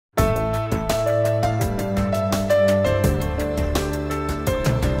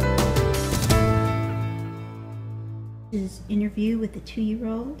this interview with a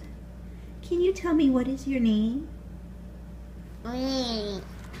 2-year-old. Can you tell me what is your name? Me.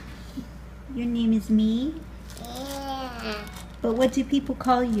 Your name is Me? Yeah. But what do people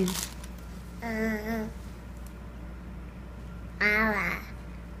call you? Ara.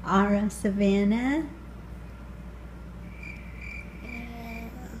 Ara Savannah?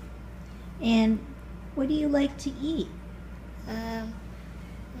 And what do you like to eat?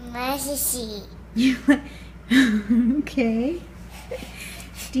 Messy. Okay.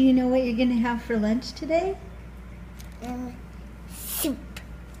 Do you know what you're going to have for lunch today? Soup.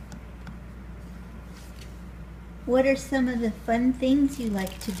 What are some of the fun things you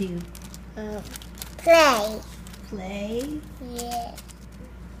like to do? Play. Play? Yeah.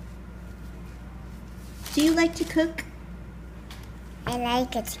 Do you like to cook? I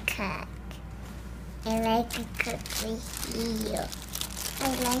like to cook. I like to cook with you. I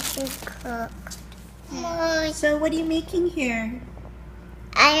like to cook. More. So what are you making here?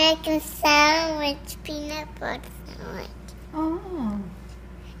 I like a sandwich, peanut butter sandwich. Oh.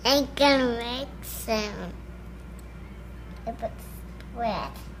 I can make some. I put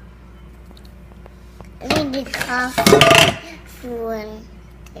bread. I need the coffee for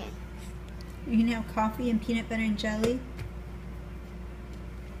this. You can have coffee and peanut butter and jelly?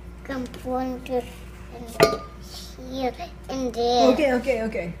 Come put it here and there.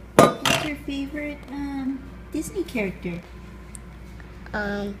 Okay. What's your favorite Disney character?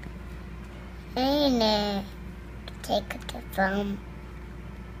 I need to take the phone.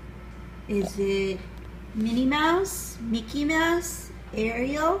 Is it Minnie Mouse, Mickey Mouse,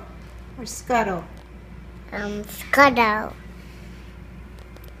 Ariel, or Scuttle? Scuttle.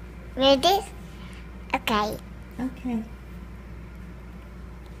 Ready? Okay. Okay.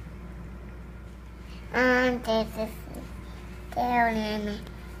 This is down and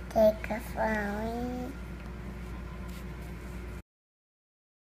take a phone.